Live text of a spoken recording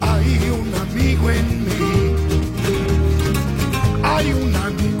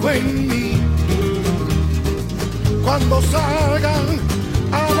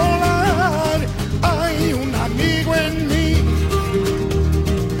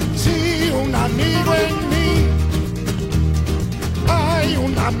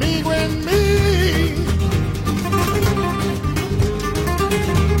amigo en mí.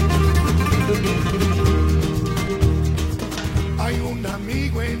 Hay un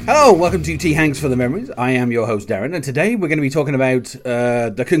amigo en mí. Hello, welcome to T. Hanks for the Memories. I am your host, Darren, and today we're going to be talking about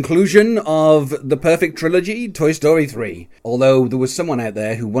the conclusion of the perfect trilogy, Toy Story 3. Although there was someone out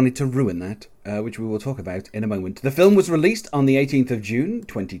there who wanted to ruin that, which we will talk about in a moment. The film was released on the 18th of June,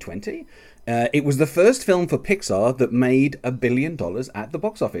 2020. It was the first film for Pixar that made $1 billion at the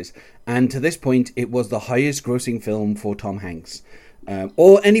box office. And to this point, it was the highest grossing film for Tom Hanks,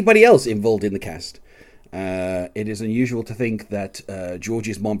 or anybody else involved in the cast. It is unusual to think that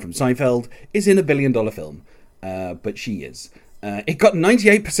George's mom from Seinfeld is in $1 billion film, but she is. It got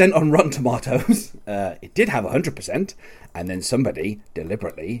 98% on Rotten Tomatoes. It did have 100%, and then somebody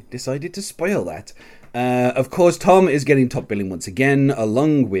deliberately decided to spoil that. Of course, Tom is getting top billing once again,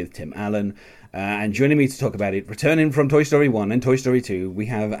 along with Tim Allen. And joining me to talk about it, returning from Toy Story 1 and Toy Story 2, we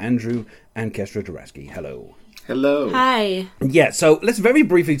have Andrew and Kestra Duraski. Hello. Hello. Hi. Yeah, so let's very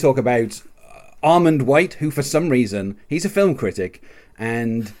briefly talk about Armand White, who for some reason, he's a film critic,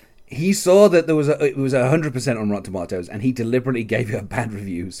 and he saw that it was 100% on Rotten Tomatoes, and he deliberately gave it a bad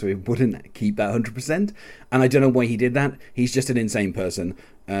review so it wouldn't keep that 100%. And I don't know why he did that. He's just an insane person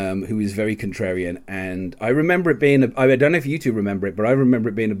who is very contrarian. And I remember it being, I don't know if you two remember it, but I remember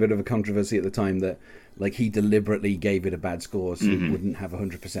it being a bit of a controversy at the time that like he deliberately gave it a bad score so it wouldn't have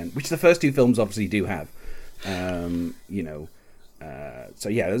 100%, which the first two films obviously do have. So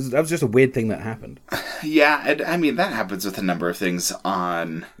yeah, that was just a weird thing that happened. Yeah, and I mean that happens with a number of things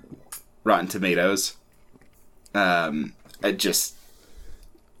on Rotten Tomatoes.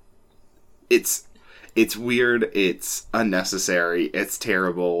 It's weird. It's unnecessary. It's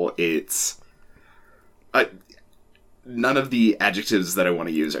terrible. It's none of the adjectives that I want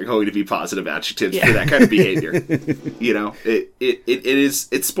to use are going to be positive adjectives for that kind of behavior. You know,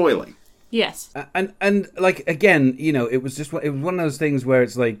 it's spoiling. Yes. And like again, you know, it was one of those things where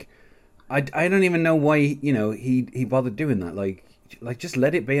it's like I don't even know why, you know, he bothered doing that. Like just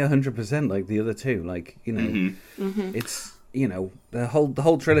let it be 100% like the other two. Like, you know, it's, you know, the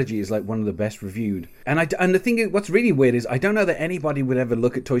whole trilogy is like one of the best reviewed. And the thing what's really weird is I don't know that anybody would ever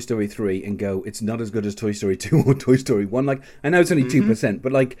look at Toy Story 3 and go, it's not as good as Toy Story 2 or Toy Story 1. Like, I know it's only 2%,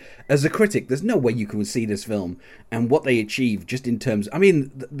 but like as a critic, there's no way you can see this film and what they achieved just in terms, I mean,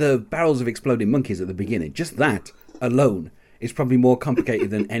 the barrels of exploding monkeys at the beginning, just that alone is probably more complicated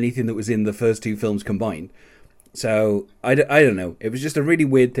than anything that was in the first two films combined. So I don't know. It was just a really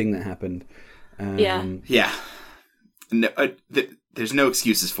weird thing that happened. Yeah. No, there's no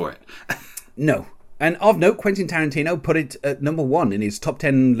excuses for it. No. And of note, Quentin Tarantino put it at number 1 in his top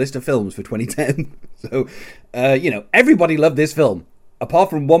 10 list of films for 2010. So, you know, everybody loved this film, apart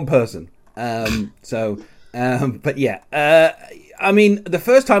from one person. But yeah. I mean, the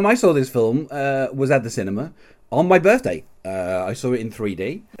first time I saw this film was at the cinema on my birthday. I saw it in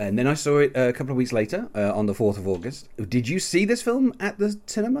 3D, and then I saw it a couple of weeks later on the 4th of August. Did you see this film at the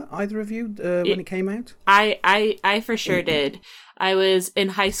cinema, either of you, when it came out? I for sure did. I was in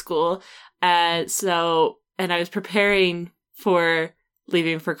high school, and I was preparing for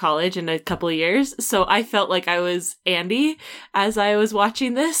leaving for college in a couple of years, so I felt like I was Andy as I was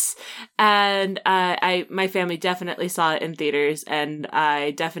watching this, and my family definitely saw it in theaters, and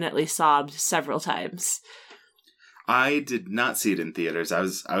I definitely sobbed several times. I did not see it in theaters. I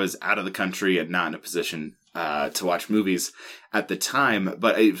was out of the country and not in a position to watch movies at the time,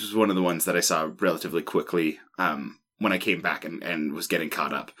 but it was one of the ones that I saw relatively quickly when I came back and was getting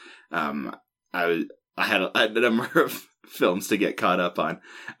caught up. I had a number of films to get caught up on,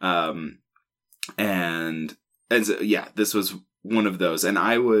 and so, yeah, this was one of those. And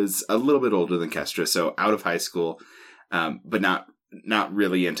I was a little bit older than Kestra, so out of high school, but not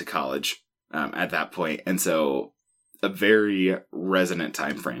really into college at that point, and so a very resonant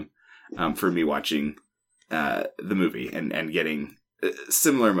time frame for me watching the movie and getting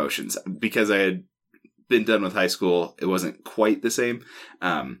similar emotions. Because I had been done with high school, it wasn't quite the same.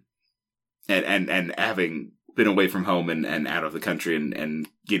 And having been away from home and out of the country and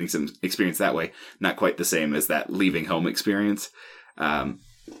getting some experience that way, not quite the same as that leaving home experience.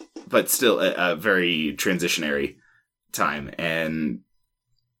 But still a very transitionary time. And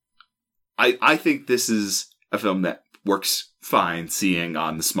I think this is a film that works fine seeing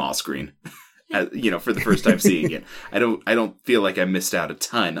on the small screen, you know, for the first time seeing it. I don't feel like I missed out a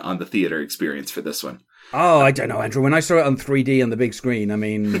ton on the theater experience for this one. Oh, I don't know, Andrew. When I saw it on 3D on the big screen, I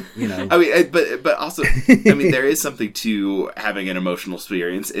mean, you know. I mean, but also, I mean, there is something to having an emotional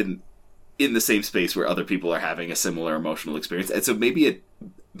experience in the same space where other people are having a similar emotional experience. And so maybe it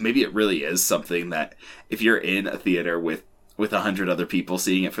really is something that if you're in a theater with with 100 other people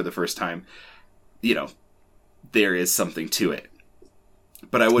seeing it for the first time, you know, there is something to it.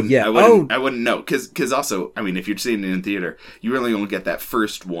 But I wouldn't know, because also, I mean, if you're seeing it in theater, you really only get that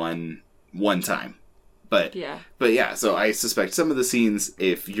first one time. But yeah, so I suspect some of the scenes,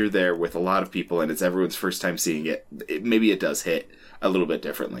 if you're there with a lot of people and it's everyone's first time seeing it, maybe it does hit a little bit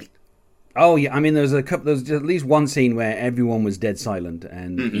differently. Oh yeah, I mean, there's at least one scene where everyone was dead silent,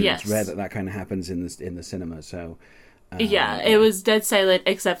 and it's rare that kind of happens in the cinema. So it was dead silent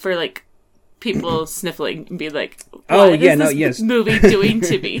except for like people sniffling and being like, "What is this movie doing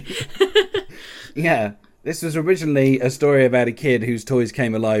to me?" Yeah. This was originally a story about a kid whose toys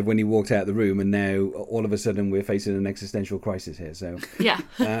came alive when he walked out of the room, and now all of a sudden we're facing an existential crisis here. So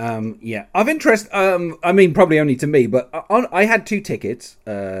of interest. I mean, probably only to me, but I had 2 tickets,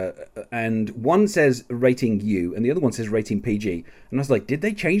 and one says rating U, and the other one says rating PG. And I was like, did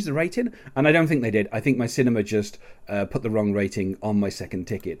they change the rating? And I don't think they did. I think my cinema just put the wrong rating on my second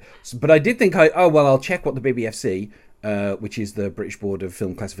ticket. But I did think I'll check what the BBFC. Which is the British Board of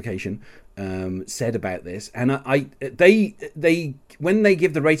Film Classification, said about this, and they when they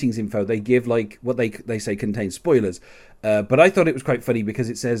give the ratings info, they give like what they say contains spoilers, but I thought it was quite funny because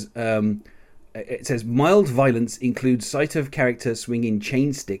it says mild violence includes sight of character swinging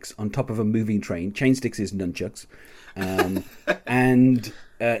chain sticks on top of a moving train. Chain sticks is nunchucks, and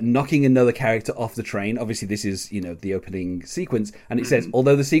knocking another character off the train. Obviously, this is, the opening sequence. And it says,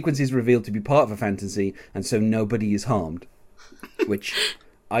 although the sequence is revealed to be part of a fantasy, and so nobody is harmed. Which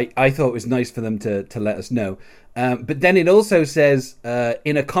I thought was nice for them to let us know. But then it also says,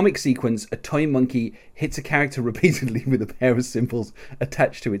 in a comic sequence, a toy monkey hits a character repeatedly with a pair of cymbals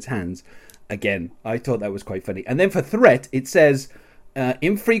attached to its hands. Again, I thought that was quite funny. And then for threat, it says...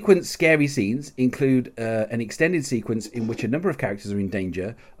 infrequent scary scenes include an extended sequence in which a number of characters are in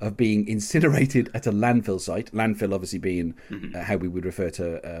danger of being incinerated at a landfill site. Landfill obviously being how we would refer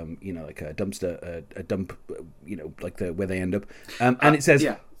to, like a dumpster, a dump, like where they end up. And it says,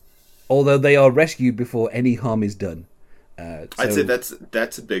 although they are rescued before any harm is done. I'd say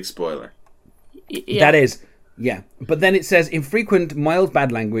that's a big spoiler. That is, yeah. But then it says, infrequent mild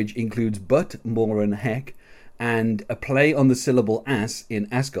bad language includes but, more, and heck. And a play on the syllable ass in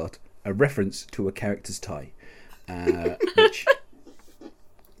ascot, a reference to a character's tie, which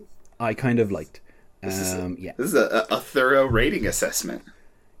I kind of liked. This is a thorough rating assessment.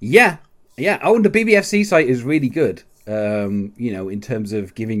 Yeah. Oh, and the BBFC site is really good, in terms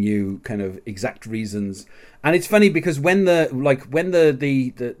of giving you kind of exact reasons. And it's funny because when the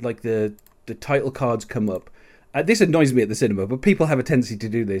title cards come up, this annoys me at the cinema, but people have a tendency to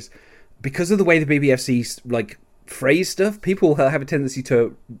do this. Because of the way the BBFC phrase stuff, people have a tendency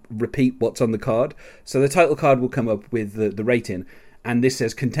to repeat what's on the card. So the title card will come up with the rating, and this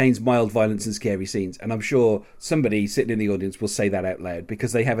says contains mild violence and scary scenes. And I'm sure somebody sitting in the audience will say that out loud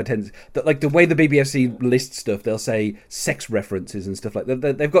because they have a tendency that, like the way the BBFC lists stuff, they'll say sex references and stuff like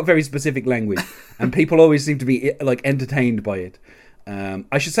that. They've got very specific language, and people always seem to be like entertained by it.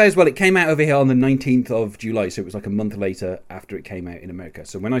 I should say as well, it came out over here on the 19th of July, so it was like a month later after it came out in America.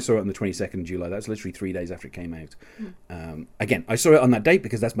 So when I saw it on the 22nd of July, that's literally 3 days after it came out. Again, I saw it on that date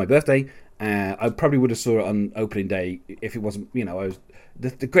because that's my birthday. I probably would have saw it on opening day if it wasn't,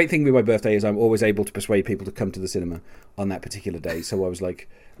 the great thing with my birthday is I'm always able to persuade people to come to the cinema on that particular day. So I was like,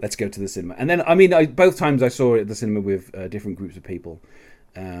 let's go to the cinema. And then, both times I saw it at the cinema with different groups of people.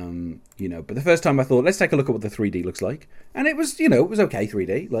 But the first time I thought, let's take a look at what the 3D looks like, and it was, it was okay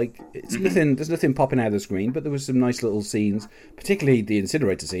 3D. Like it's nothing, there's nothing popping out of the screen, but there was some nice little scenes, particularly the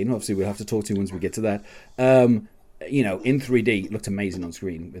incinerator scene. Obviously, we'll have to talk to you once we get to that. In 3D, it looked amazing on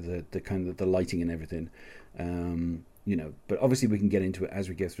screen with the kind of the lighting and everything. But obviously we can get into it as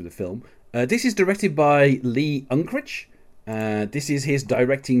we go through the film. This is directed by Lee Unkrich. This is his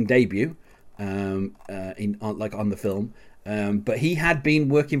directing debut, on the film. But he had been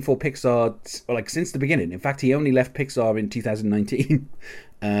working for Pixar since the beginning. In fact, he only left Pixar in 2019,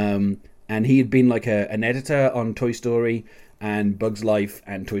 and he had been an editor on Toy Story and Bug's Life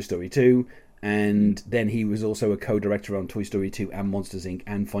and Toy Story 2, and then he was also a co-director on Toy Story 2 and Monsters Inc.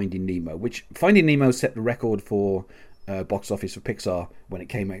 and Finding Nemo, which Finding Nemo set the record for box office for Pixar when it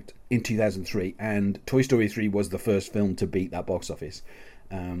came out in 2003, and Toy Story 3 was the first film to beat that box office.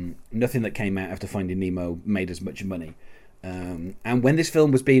 Nothing that came out after Finding Nemo made as much money. And when this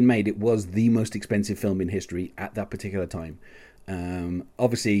film was being made, it was the most expensive film in history at that particular time.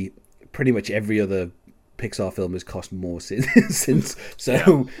 Obviously, pretty much every other Pixar film has cost more since.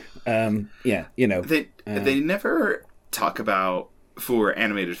 So, they never talk about, for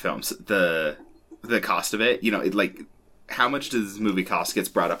animated films, the cost of it. how much does this movie cost gets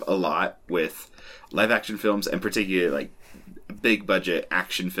brought up a lot with live action films, and particularly like big budget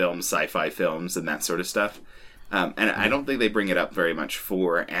action films, sci-fi films, and that sort of stuff. And I don't think they bring it up very much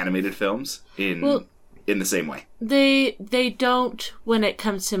for animated films in the same way. They don't when it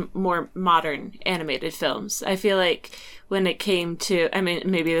comes to more modern animated films. I feel like when it came to, I mean,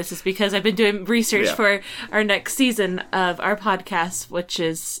 maybe this is because I've been doing research for our next season of our podcast, which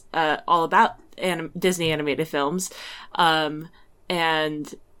is all about Disney animated films.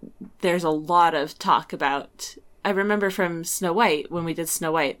 And there's a lot of talk about, I remember from Snow White, when we did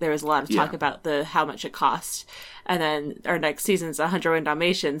Snow White, there was a lot of talk about how much it cost. And then our next season's 101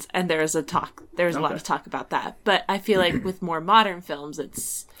 Dalmatians, and there was a lot of talk about that. But I feel like with more modern films,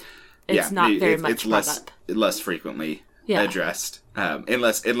 it's not very much it's less frequently addressed,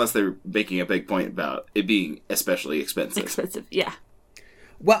 unless they're making a big point about it being especially expensive. Yeah.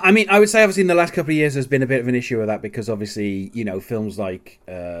 Well, I mean, I would say obviously in the last couple of years there's been a bit of an issue with that, because obviously, you know, films like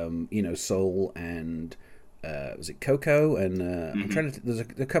Soul and was it Coco, and I'm trying to. There's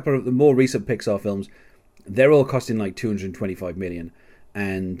a couple of the more recent Pixar films. They're all costing like $225 million,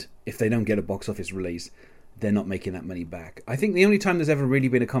 and if they don't get a box office release, they're not making that money back. I think the only time there's ever really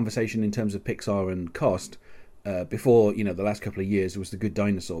been a conversation in terms of Pixar and cost before, you know, the last couple of years was The Good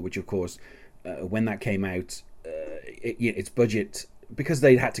Dinosaur, which of course, when that came out, its budget, because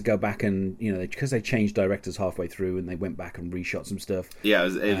they had to go back and, you know, because they changed directors halfway through and they went back and reshot some stuff. Yeah,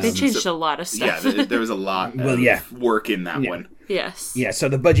 they changed a lot of stuff. Yeah, there was a lot of work in that one. Yes. Yeah, so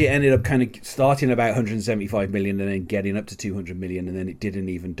the budget ended up kind of starting about 175 million and then getting up to 200 million, and then it didn't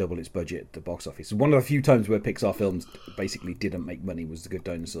even double its budget at the box office. One of the few times where Pixar films basically didn't make money was The Good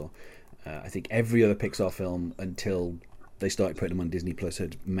Dinosaur. I think every other Pixar film until they started putting them on Disney Plus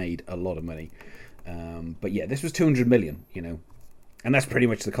had made a lot of money. But yeah, this was 200 million, you know. And that's pretty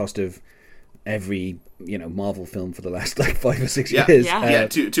much the cost of every, you know, Marvel film for the last like 5 or 6 years. Yeah,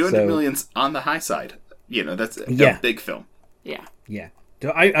 200 million's on the high side. You know, that's a big film. Yeah. Yeah.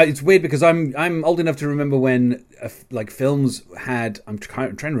 It's weird because I'm old enough to remember when like films had. I'm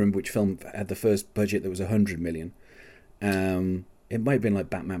trying to remember which film had the first budget that was 100 million. It might have been like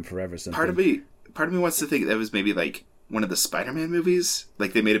Batman Forever or something. Part of me wants to think that was maybe like one of the Spider-Man movies.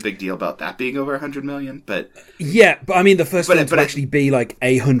 Like they made a big deal about that being over 100 million, but yeah, but I mean the first film to actually be like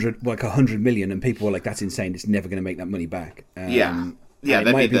 100 million, and people were like, "That's insane! It's never going to make that money back." That'd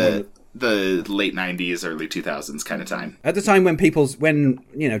be the late 90s, early 2000s kind of time. At the time when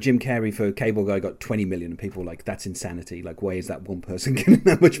you know, Jim Carrey for Cable Guy got 20 million, and people were like, "That's insanity! Like, why is that one person getting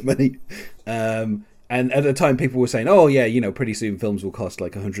that much money?" And at the time, people were saying, "Oh yeah, you know, pretty soon films will cost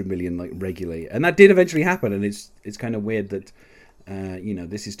like 100 million, like regularly," and that did eventually happen. And it's kind of weird that, you know,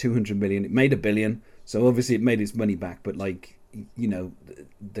 this is 200 million. It made $1 billion, so obviously it made its money back. But like, you know,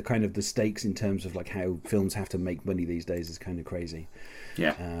 the kind of the stakes in terms of like how films have to make money these days is kind of crazy.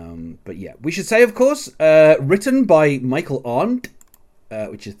 Yeah. But yeah, we should say, of course, written by Michael Arndt,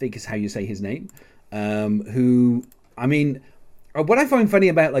 which I think is how you say his name. Who, I mean, what I find funny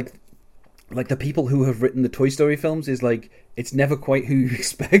about like the people who have written the Toy Story films is like it's never quite who you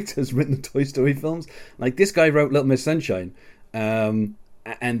expect has written the Toy Story films. Like this guy wrote Little Miss Sunshine, and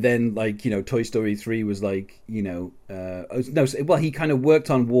then like, you know, Toy Story 3 was like, you know, he kind of worked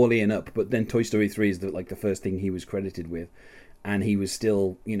on WALL-E and Up, but then Toy Story 3 is the first thing he was credited with, and he was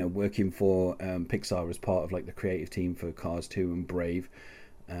still, you know, working for Pixar as part of like the creative team for Cars 2 and Brave,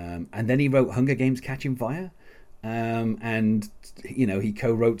 and then he wrote Hunger Games: Catching Fire. And you know, he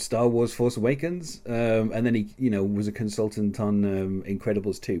co-wrote Star Wars: Force Awakens, and then he, you know, was a consultant on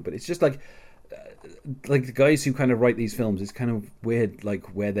Incredibles 2. But it's just like the guys who kind of write these films, it's kind of weird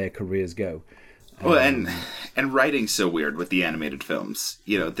like where their careers go. Well, and writing's so weird with the animated films.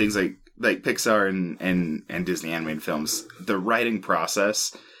 You know, things like Pixar and Disney animated films. The writing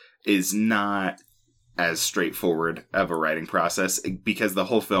process is not as straightforward of a writing process because the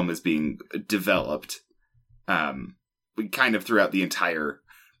whole film is being developed kind of throughout the entire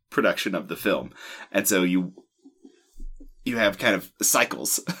production of the film. And so you have kind of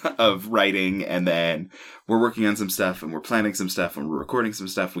cycles of writing, and then we're working on some stuff and we're planning some stuff and we're recording some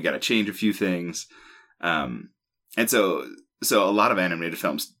stuff. We got to change a few things. And so a lot of animated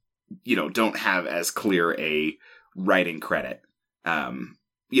films, you know, don't have as clear a writing credit.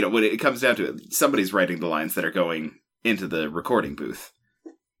 You know, when it comes down to it, somebody's writing the lines that are going into the recording booth.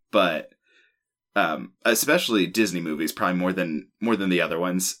 But especially Disney movies, probably more than the other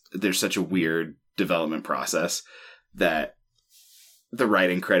ones, there's such a weird development process that the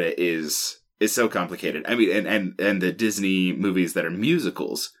writing credit is so complicated. I mean, and the Disney movies that are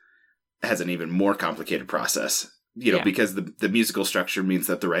musicals has an even more complicated process because the musical structure means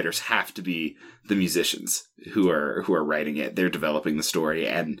that the writers have to be the musicians who are writing it. They're developing the story,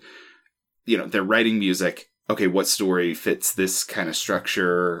 and they're writing music. Okay, what story fits this kind of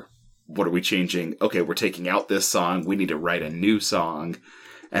structure? What are we changing? Okay, we're taking out this song. We need to write a new song,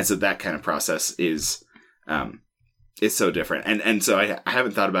 and so that kind of process is so different. And so I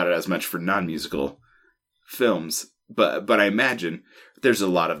haven't thought about it as much for non-musical films, but I imagine there's a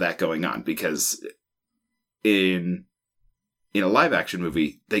lot of that going on, because in a live action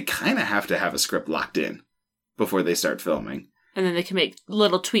movie, they kind of have to have a script locked in before they start filming. And then they can make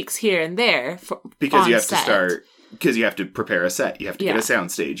little tweaks here and there because you have set. to start, because you have to prepare a set, you have to get a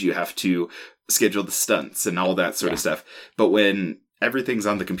sound stage, you have to schedule the stunts and all that sort of stuff. But when everything's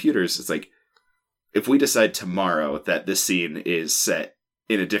on the computers, it's like, if we decide tomorrow that this scene is set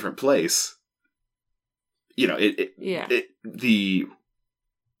in a different place, the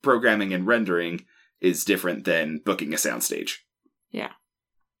programming and rendering is different than booking a soundstage. Yeah.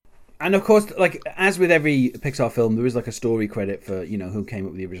 And of course, like, as with every Pixar film, there is like a story credit for, who came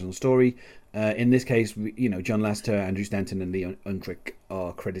up with the original story. In this case, John Lasseter, Andrew Stanton, and Lee Unkrich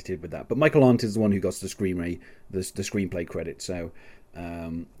are credited with that. But Michael Arndt is the one who got the screenplay credit. So,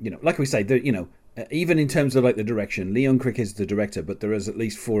 like we say, even in terms of like the direction, Lee Unkrich is the director, but there is at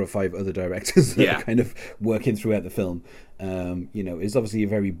least 4 or 5 other directors that are kind of working throughout the film. It's obviously a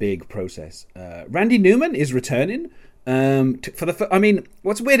very big process. Randy Newman is returning.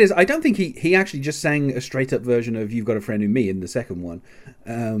 What's weird is I don't think he actually just sang a straight up version of "You've Got a Friend in Me" in the second one.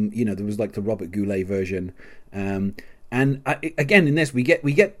 There was like the Robert Goulet version, again in this we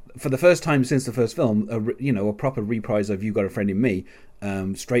get for the first time since the first film a proper reprise of "You've Got a Friend in Me,"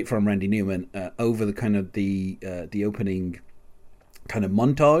 straight from Randy Newman over the kind of the opening kind of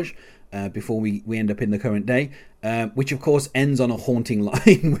montage. Before we end up in the current day, which of course ends on a haunting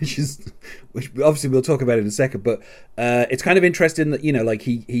line, which obviously we'll talk about in a second. But it's kind of interesting that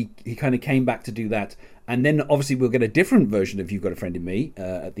he kind of came back to do that, and then obviously we'll get a different version of "You've Got a Friend in Me"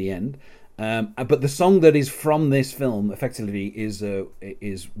 at the end. But the song that is from this film effectively is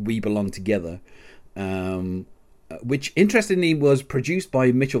 "We Belong Together," which interestingly was produced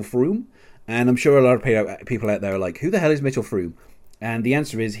by Mitchell Froom, and I'm sure a lot of people out there are like, "Who the hell is Mitchell Froom?" And the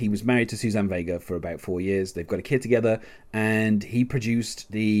answer is he was married to Suzanne Vega for about 4 years. They've got a kid together, and he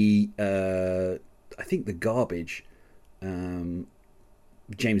produced the Garbage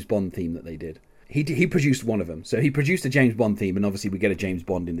James Bond theme that they did. He produced one of them. So he produced a James Bond theme, and obviously we get a James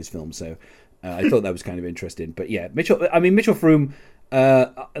Bond in this film. So I thought that was kind of interesting. But yeah, Mitchell Froom,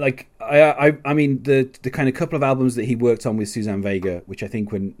 the kind of couple of albums that he worked on with Suzanne Vega, which I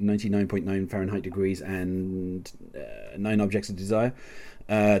think were 99.9 Fahrenheit Degrees and 9 Objects of Desire.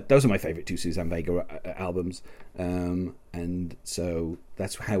 Those are my favorite 2 Suzanne Vega albums. And so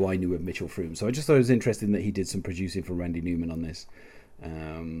that's how I knew of Mitchell Froom. So I just thought it was interesting that he did some producing for Randy Newman on this.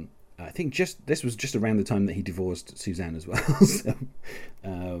 I think this was just around the time that he divorced Suzanne as well. So,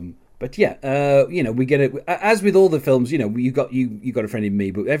 but yeah, we get it as with all the films. You got a Friend in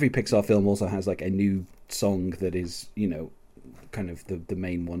Me, but every Pixar film also has like a new song that is kind of the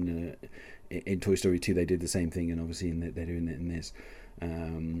main one. In Toy Story 2, they did the same thing, and obviously they're doing it in this.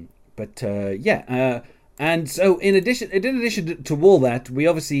 And so in addition to all that, we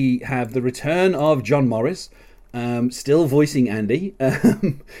obviously have the return of John Morris. Still voicing Andy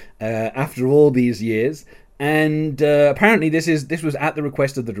after all these years, and apparently this was at the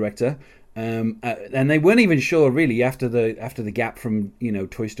request of the director, and they weren't even sure really after the gap from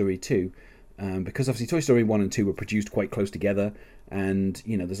Toy Story 2, because obviously Toy Story 1 and 2 were produced quite close together, and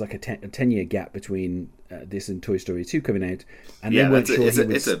there's like a 10-year gap between this and Toy Story 2 coming out, and they weren't sure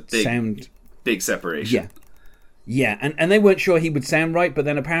it's a big separation. Yeah, and they weren't sure he would sound right, but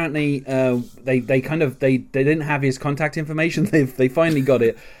then apparently they didn't have his contact information. They finally got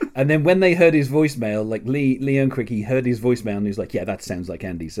it, and then when they heard his voicemail, like Lee Unkrich, he heard his voicemail and he was like, "Yeah, that sounds like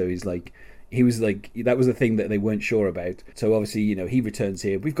Andy." So he was like, that was the thing that they weren't sure about. So obviously, he returns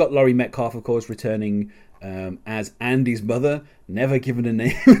here. We've got Laurie Metcalf, of course, returning as Andy's mother, never given a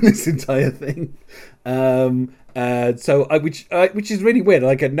name in this entire thing. Which is really weird.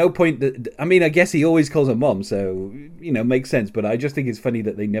 Like at no point I guess he always calls her mom, so makes sense. But I just think it's funny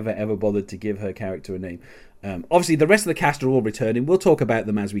that they never ever bothered to give her character a name. Obviously, the rest of the cast are all returning. We'll talk about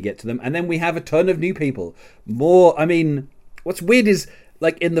them as we get to them, and then we have a ton of new people. More. What's weird is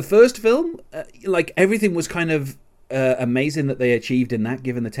like in the first film, like everything was kind of amazing that they achieved in that,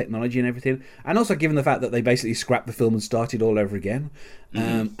 given the technology and everything, and also given the fact that they basically scrapped the film and started all over again.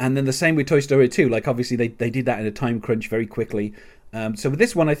 And then the same with Toy Story 2. Like obviously they did that in a time crunch very quickly. So with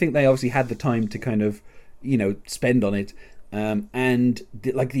this one, I think they obviously had the time to kind of spend on it. And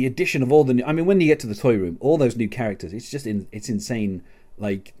the addition of all the new, I mean, when you get to the toy room, all those new characters, it's just it's insane.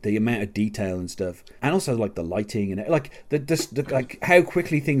 Like the amount of detail and stuff, and also like the lighting and like the like how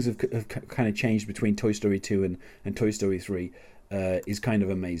quickly things have kind of changed between Toy Story 2 and Toy Story 3 is kind of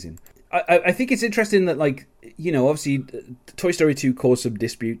amazing. I think it's interesting that, like, you know, obviously Toy Story 2 caused some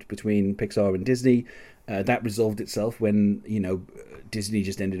dispute between Pixar and Disney. That resolved itself when, you know, Disney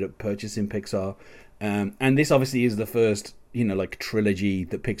just ended up purchasing Pixar. And this obviously is the first, you know, like trilogy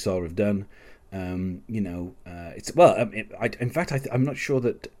that Pixar have done. You know, it's, well, in fact, I'm not sure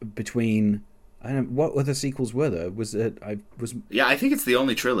that between, I don't know, what other sequels were there? Yeah, I think it's the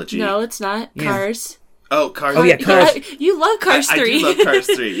only trilogy. No, it's not. Yeah. Cars. Oh, Cars. Oh, yeah, Cars. You love Cars 3. I do love Cars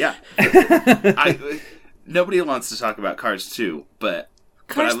 3, yeah. Nobody wants to talk about Cars 2, but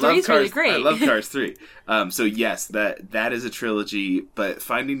Cars I 3 love is really great. I love Cars 3. So yes, that is a trilogy, but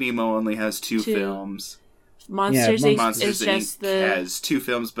Finding Nemo only has two films. Monsters Inc. is just has 2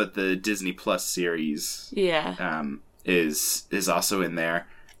 films, but the Disney Plus series is also in there.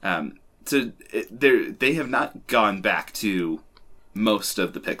 So they have not gone back to most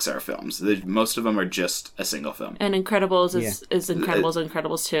of the Pixar films. Most of them are just a single film. And Incredibles is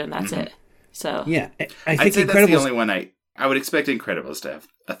Incredibles 2, and that's it. So yeah, I think I'd say Incredibles, that's the only one I would expect Incredibles to have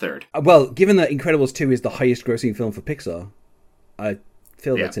a third. Well, given that Incredibles 2 is the highest grossing film for Pixar, I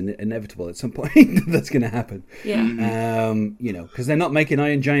feel that's inevitable at some point. That's going to happen. Yeah. You know, because they're not making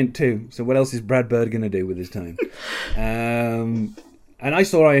Iron Giant 2, so what else is Brad Bird going to do with his time? And I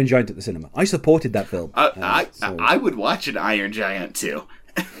saw Iron Giant at the cinema. I supported that film. I would watch an Iron Giant too.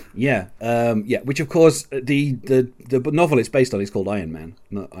 Yeah, which of course the novel it's based on is called Iron Man,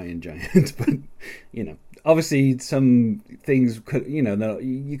 not Iron Giant. But you know, obviously some things could, you know,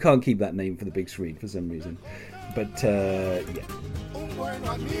 you can't keep that name for the big screen for some reason. But yeah. Un buen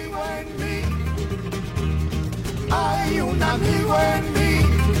amigo en mí. Hay un amigo en mí.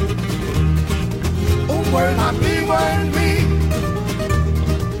 Un buen amigo en mí.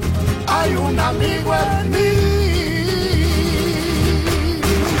 Hay un amigo en mí.